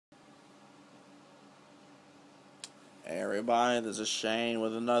Hey everybody, this is Shane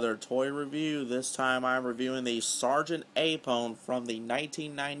with another toy review. This time I'm reviewing the Sergeant Apone from the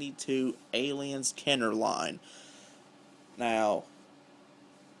 1992 Aliens Kenner line. Now,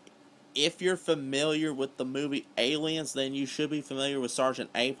 if you're familiar with the movie Aliens, then you should be familiar with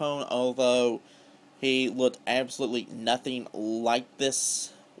Sergeant Apone, although he looked absolutely nothing like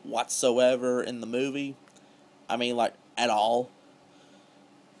this whatsoever in the movie. I mean, like, at all.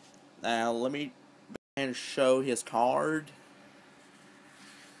 Now, let me show his card.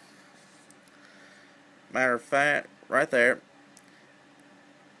 Matter of fact, right there,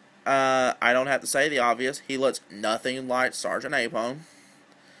 I don't have to say the obvious. He looks nothing like Sergeant Apone.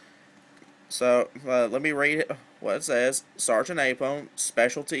 So, let me read what it says. Sergeant Apone,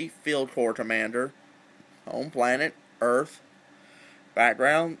 Specialty Field Corps Commander, Home Planet, Earth.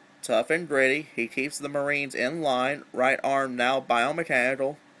 Background, tough and gritty. He keeps the Marines in line. Right arm now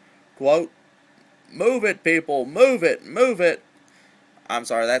biomechanical. Quote, "Move it, people, move it, move it." I'm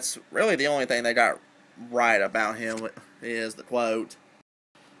sorry, that's really the only thing they got right about him is the quote.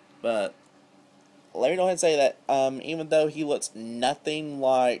 But let me go ahead and say that even though he looks nothing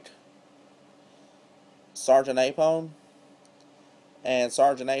like Sergeant Apone, and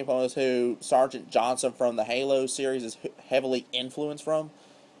Sergeant Apone is who Sergeant Johnson from the Halo series is heavily influenced from,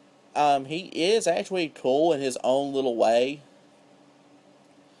 he is actually cool in his own little way.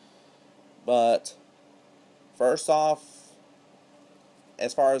 But first off,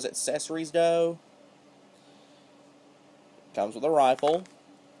 as far as accessories go, comes with a rifle.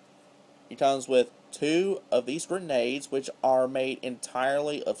 He comes with 2 of these grenades, which are made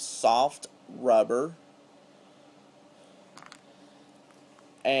entirely of soft rubber.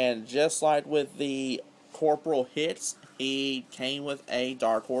 And just like with the Corporal Hits, he came with a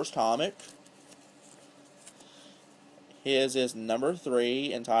Dark Horse comic. His is number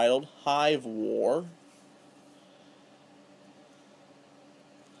 3, entitled Hive War.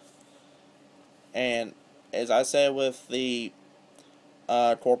 And as I said with the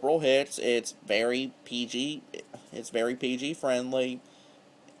Corporal Hits, it's very PG. It's very PG friendly,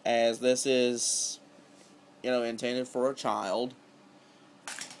 as this is, intended for a child.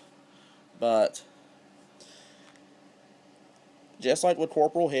 But just like with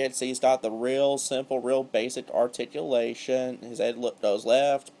Corporal Hits, he's got the real simple, real basic articulation. His head goes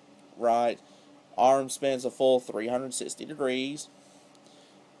left, right, arm spins a full 360 degrees.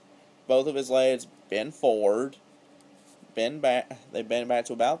 Both of his legs bend forward, bend back. They bend back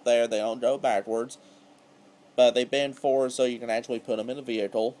to about there. They don't go backwards, but they bend forward so you can actually put him in a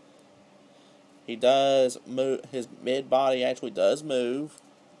vehicle. He does move. His mid body actually does move,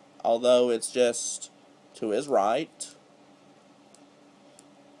 although it's just to his right.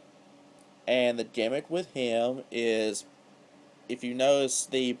 And the gimmick with him is, if you notice,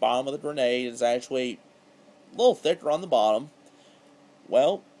 the bottom of the grenade is actually a little thicker on the bottom.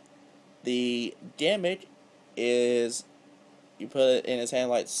 Well, the gimmick is you put it in his hand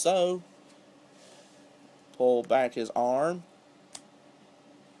like so, pull back his arm,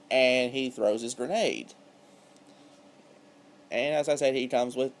 and he throws his grenade. And as I said, he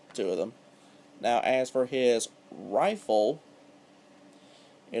comes with 2 of them. Now, as for his rifle,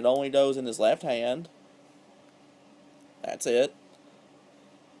 it only goes in his left hand. That's it.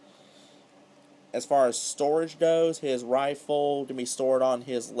 As far as storage goes, his rifle can be stored on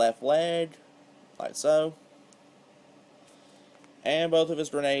his left leg, like so. And both of his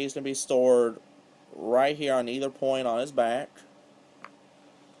grenades can be stored right here on either point on his back.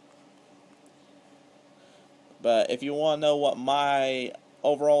 But if you want to know what my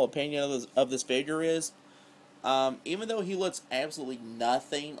overall opinion of this figure is, even though he looks absolutely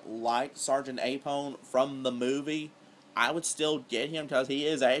nothing like Sergeant Apone from the movie, I would still get him because he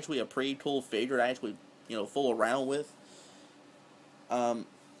is actually a pretty cool figure to actually, fool around with.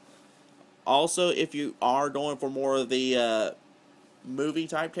 Also, if you are going for more of the movie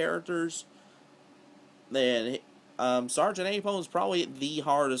type characters, then Sergeant Apone is probably the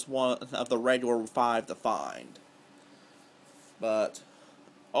hardest one of the regular 5 to find. But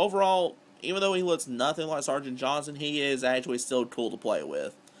overall, even though he looks nothing like Sergeant Johnson, he is actually still cool to play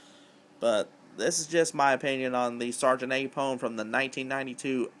with. But this is just my opinion on the Sergeant Apone from the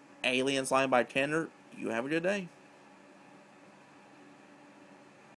 1992 Aliens line by Kenner. You have a good day.